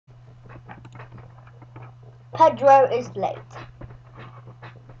Pedro is late.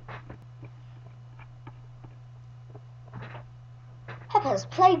 Peppa's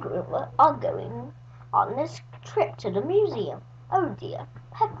playgroup are going on this trip to the museum. Oh dear,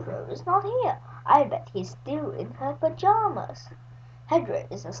 Pedro is not here. I bet he's still in her pajamas. Pedro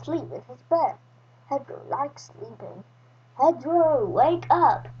is asleep in his bed. Pedro likes sleeping. Pedro, wake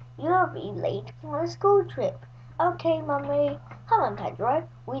up! You'll be late for the school trip. Okay, Mummy. Come on, Pedro.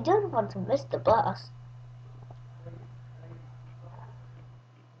 We don't want to miss the bus.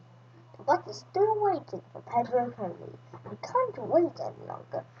 The bus is still waiting for Pedro Pony. We can't wait any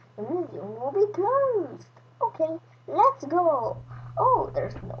longer. The museum will be closed. Okay, let's go. Oh,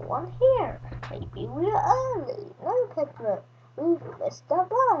 there's no one here. Maybe we're early. No, Pedro. We've missed the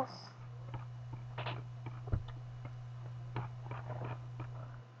bus.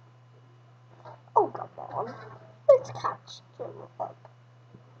 Oh, come on. Let's catch them up.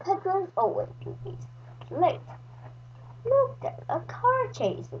 Pedro's always late. Look, there's a car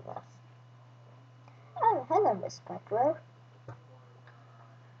chasing us. Oh, hello, Miss Pedro.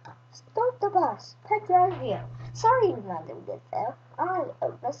 Stop the bus. Pedro here. Sorry, Madam Gazelle. I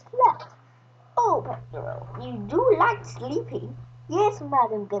overslept. Oh, Pedro, you do like sleeping. Yes,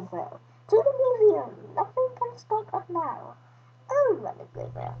 Madam Gazelle. To the museum. Nothing can stop us now. Oh, Madam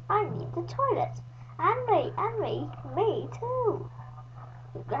Gazelle, I need the toilet. And me too.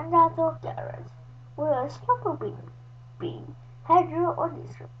 The granddaughter Garrett. Will Slopper be Pedro or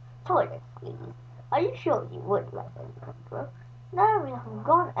this toilet, please? Are you sure you would like it, Pedro? No, we haven't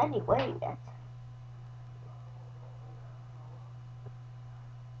gone anywhere yet.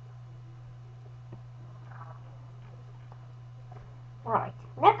 Right,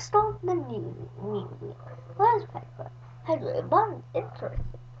 next on the museum. Where's Pedro? Pedro, but interesting.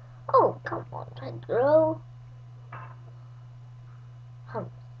 Oh, come on, Pedro.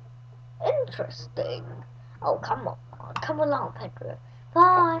 Interesting. Oh, come on. Come along, Pedro.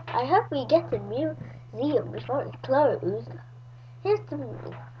 Bye. I hope we get to the museum before it's closed. Here's the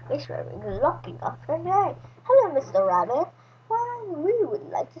Miss Rabbit locking up the day. Hello, Mr. Rabbit. Well, we would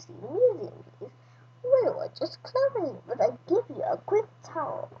like to see the museum, please. We were just closing, but I give you a quick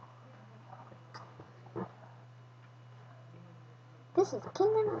towel. This is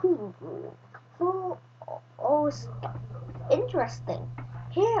King and Queen's room. Full of stuff. Interesting.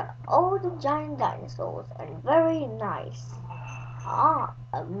 Here are all the giant dinosaurs and very nice. Ah,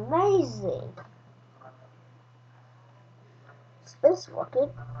 amazing. Space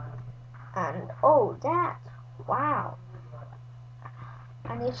rocket and oh that. Wow.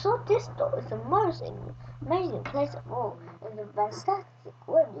 And you saw this door is the most amazing place of all in the fantastic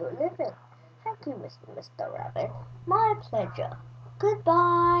world you're living. Thank you, Mr. Rabbit. My pleasure.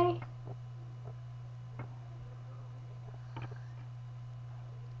 Goodbye.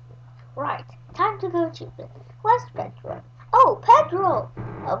 Right, time to go cheaping. Where's Pedro? Oh, Pedro!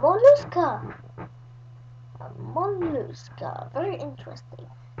 A mollusca! A mollusca. Very interesting.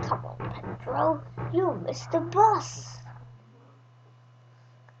 Come on, Pedro. You missed the bus.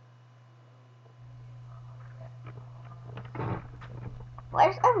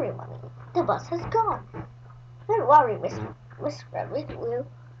 Where's everybody? The bus has gone. Don't worry, Miss Rabbit will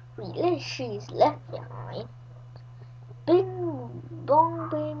relay she's left behind. Bing bong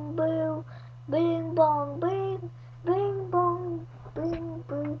bing boo, bing bong bing, bing bong bing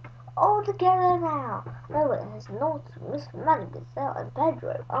boo. All together now. No one has noticed Miss Gazelle and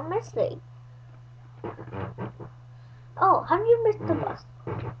Pedro are missing. Oh, have you missed the bus?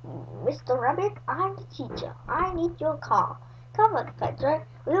 Mr. Rabbit, I'm the teacher. I need your car. Come on, Pedro.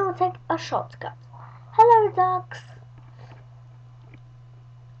 We will take a shortcut. Hello, ducks.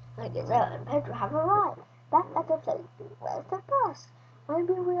 Gazelle and Pedro have arrived. Back at the place. Where's the bus?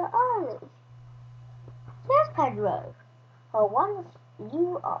 Maybe we're early. Yes, Pedro. For once,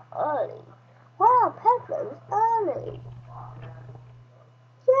 you are early. Wow, Pedro's early.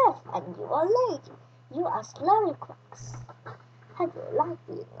 Yes, and you are late. You are slow quacks. Pedro likes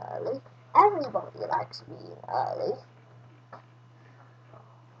being early. Everybody likes being early.